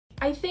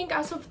I think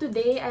as of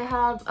today, I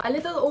have a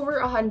little over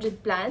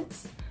 100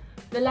 plants.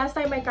 The last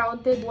time I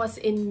counted was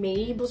in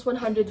May. It was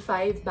 105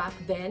 back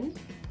then.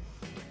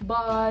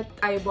 But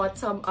I bought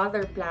some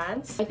other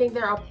plants. I think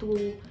they're up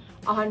to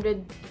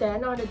 110,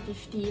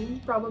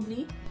 115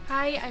 probably.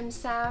 Hi, I'm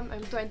Sam.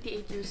 I'm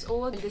 28 years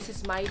old and this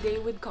is my day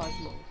with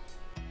Cosmo.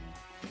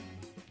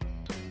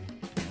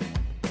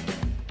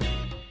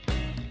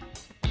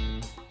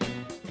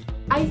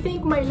 I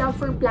think my love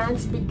for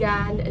plants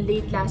began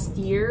late last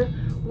year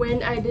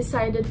when I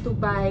decided to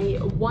buy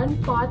one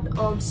pot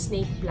of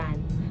snake plant.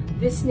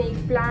 This snake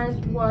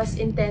plant was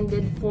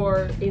intended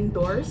for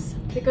indoors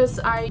because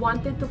I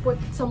wanted to put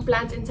some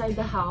plants inside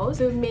the house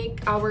to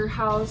make our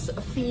house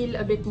feel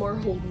a bit more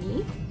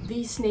homey.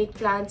 These snake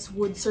plants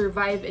would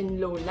survive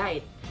in low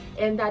light.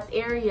 And that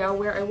area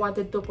where I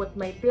wanted to put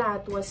my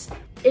plant was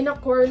in a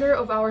corner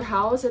of our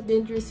house that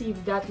didn't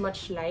receive that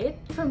much light.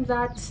 From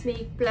that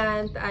snake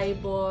plant, I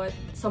bought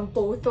some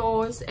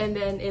pothos and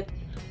then it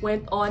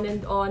went on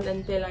and on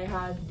until I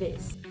had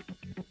this.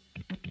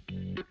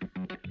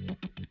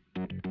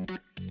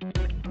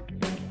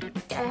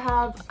 I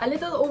have a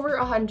little over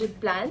 100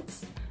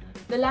 plants.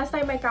 The last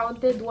time I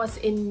counted was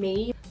in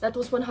May. That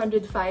was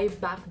 105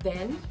 back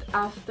then.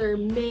 After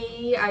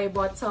May, I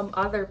bought some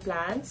other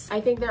plants. I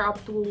think they're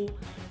up to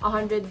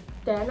 110,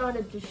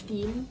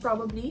 115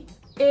 probably.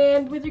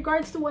 And with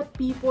regards to what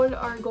people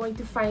are going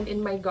to find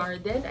in my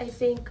garden, I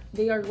think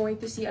they are going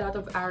to see a lot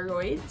of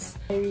aroids.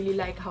 I really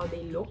like how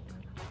they look.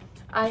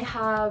 I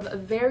have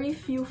very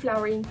few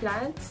flowering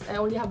plants. I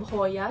only have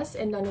Hoyas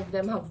and none of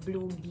them have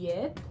bloomed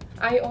yet.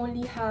 I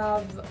only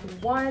have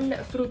one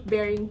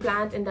fruit-bearing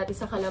plant and that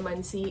is a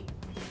calamansi.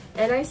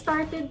 And I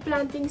started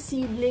planting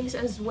seedlings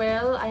as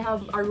well. I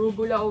have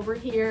arugula over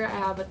here. I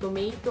have a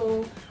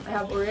tomato. I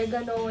have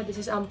oregano. This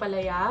is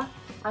ampalaya.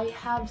 I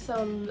have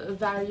some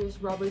various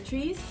rubber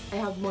trees. I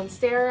have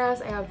monsteras.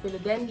 I have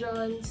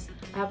philodendrons.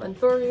 I have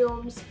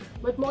anthuriums.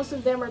 But most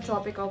of them are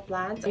tropical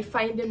plants. I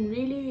find them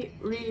really,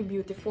 really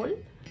beautiful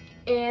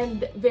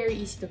and very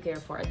easy to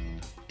care for.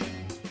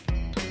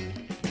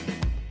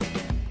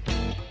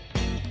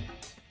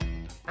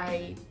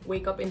 I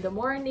wake up in the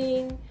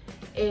morning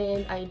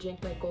and I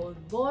drink my cold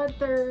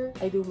water.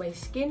 I do my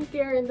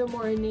skincare in the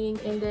morning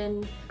and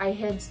then I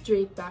head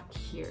straight back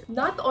here.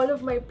 Not all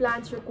of my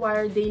plants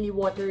require daily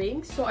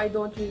watering, so I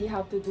don't really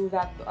have to do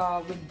that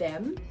with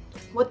them.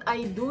 What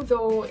I do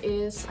though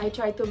is I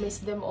try to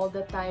mist them all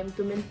the time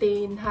to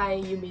maintain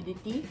high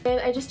humidity. And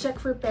I just check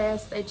for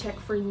pests, I check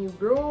for new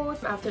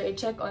growth. After I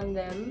check on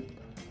them,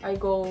 I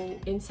go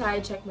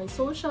inside, check my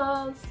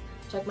socials,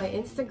 check my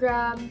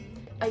Instagram.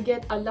 I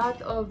get a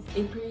lot of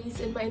inquiries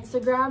in my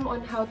Instagram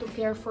on how to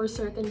care for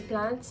certain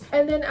plants.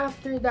 And then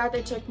after that,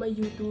 I check my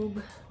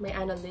YouTube, my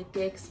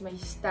analytics, my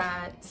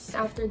stats.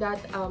 After that,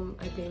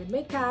 I play with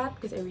my cat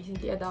because I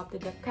recently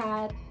adopted a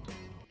cat.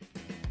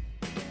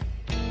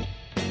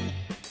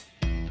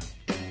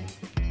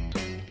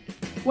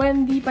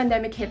 When the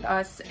pandemic hit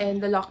us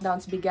and the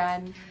lockdowns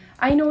began,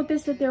 I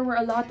noticed that there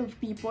were a lot of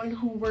people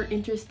who were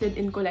interested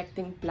in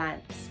collecting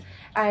plants.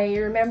 I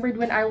remembered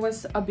when I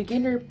was a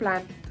beginner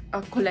plant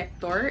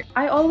collector,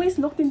 I always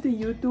looked into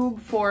YouTube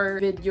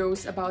for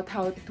videos about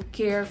how to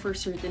care for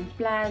certain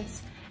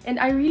plants, and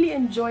I really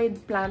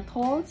enjoyed plant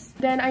hauls.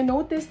 Then I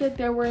noticed that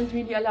there weren't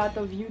really a lot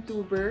of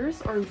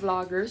YouTubers or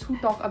vloggers who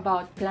talk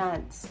about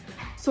plants.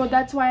 So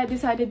that's why I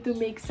decided to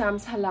make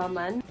Sam's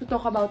Halaman to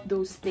talk about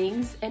those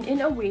things and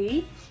in a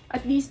way,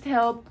 at least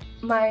help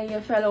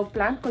my fellow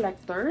plant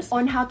collectors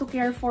on how to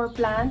care for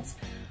plants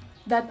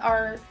that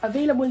are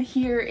available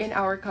here in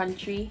our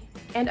country.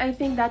 And I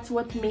think that's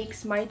what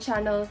makes my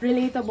channel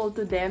relatable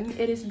to them.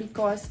 It is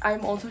because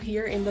I'm also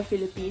here in the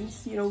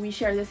Philippines. You know, we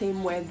share the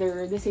same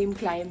weather, the same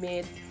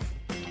climate.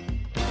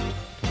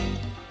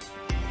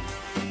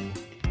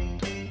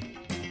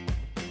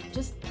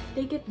 Just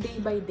take it day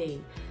by day.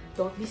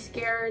 Don't be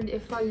scared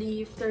if a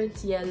leaf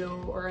turns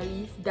yellow or a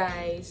leaf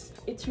dies.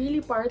 It's really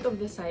part of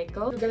the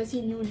cycle. You're gonna see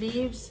new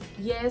leaves.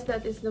 Yes,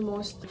 that is the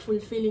most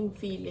fulfilling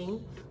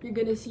feeling. You're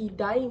gonna see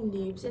dying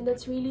leaves and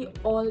that's really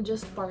all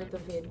just part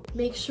of it.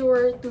 Make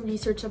sure to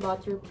research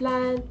about your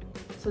plant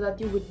so that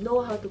you would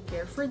know how to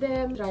care for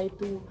them. Try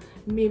to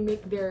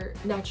mimic their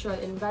natural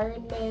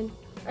environment.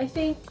 I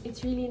think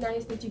it's really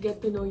nice that you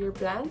get to know your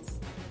plants.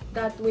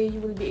 That way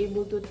you will be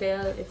able to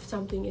tell if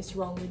something is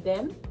wrong with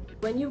them.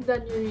 When you've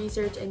done your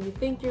research and you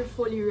think you're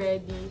fully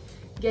ready,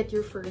 get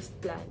your first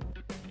plant.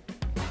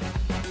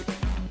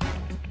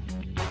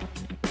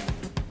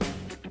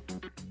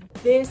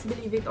 This,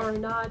 believe it or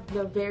not,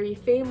 the very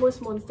famous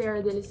Monstera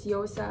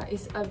deliciosa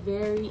is a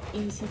very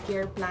easy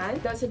care plant.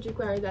 It doesn't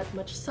require that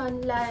much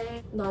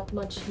sunlight, not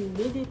much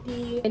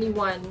humidity.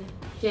 Anyone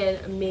can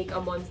make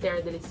a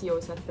Monstera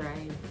deliciosa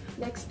thrive.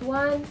 Next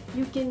one,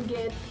 you can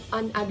get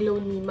an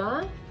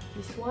aglaonema.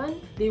 This one,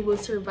 they will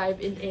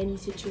survive in any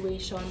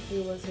situation.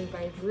 They will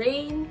survive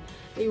rain,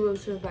 they will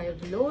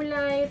survive low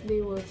light,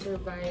 they will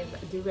survive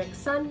direct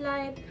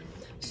sunlight.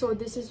 So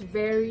this is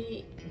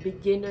very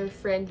beginner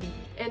friendly.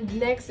 And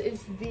next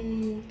is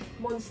the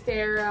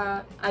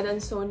Monstera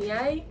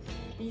adansonii.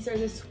 These are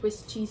the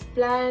Swiss cheese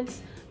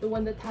plants, the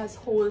one that has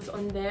holes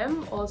on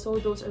them. Also,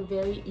 those are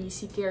very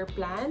easy care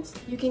plants.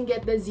 You can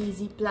get the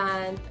ZZ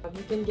plant,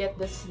 you can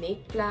get the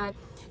snake plant,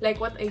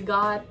 like what I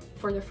got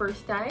for the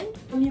first time.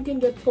 You can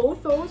get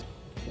pothos.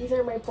 These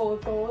are my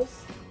pothos.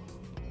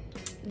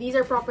 These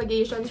are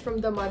propagations from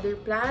the mother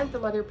plant. The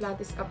mother plant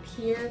is up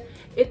here.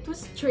 It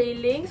was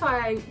trailing, so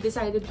I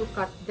decided to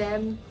cut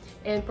them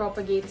and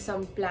propagate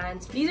some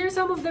plants. These are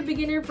some of the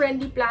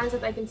beginner-friendly plants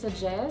that I can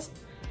suggest.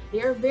 They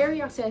are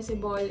very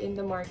accessible in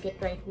the market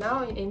right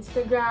now, in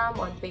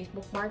Instagram, on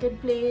Facebook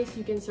Marketplace.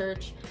 You can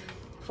search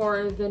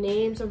for the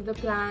names of the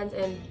plants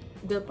and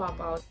they'll pop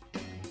out.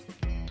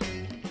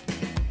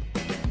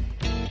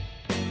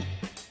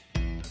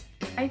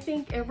 I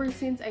think ever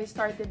since I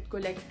started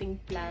collecting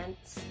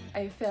plants,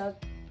 I felt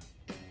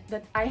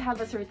that I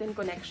have a certain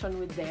connection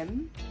with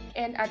them.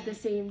 And at the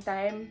same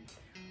time,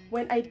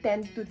 when I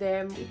tend to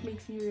them, it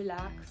makes me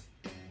relax.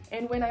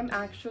 And when I'm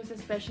anxious,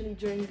 especially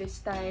during this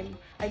time,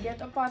 I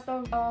get a pot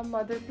of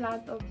mother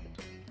plant of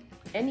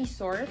any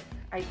sort.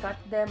 I cut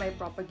them, I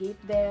propagate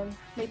them.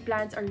 My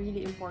plants are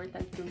really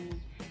important to me.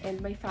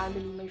 And my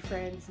family, my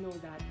friends know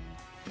that.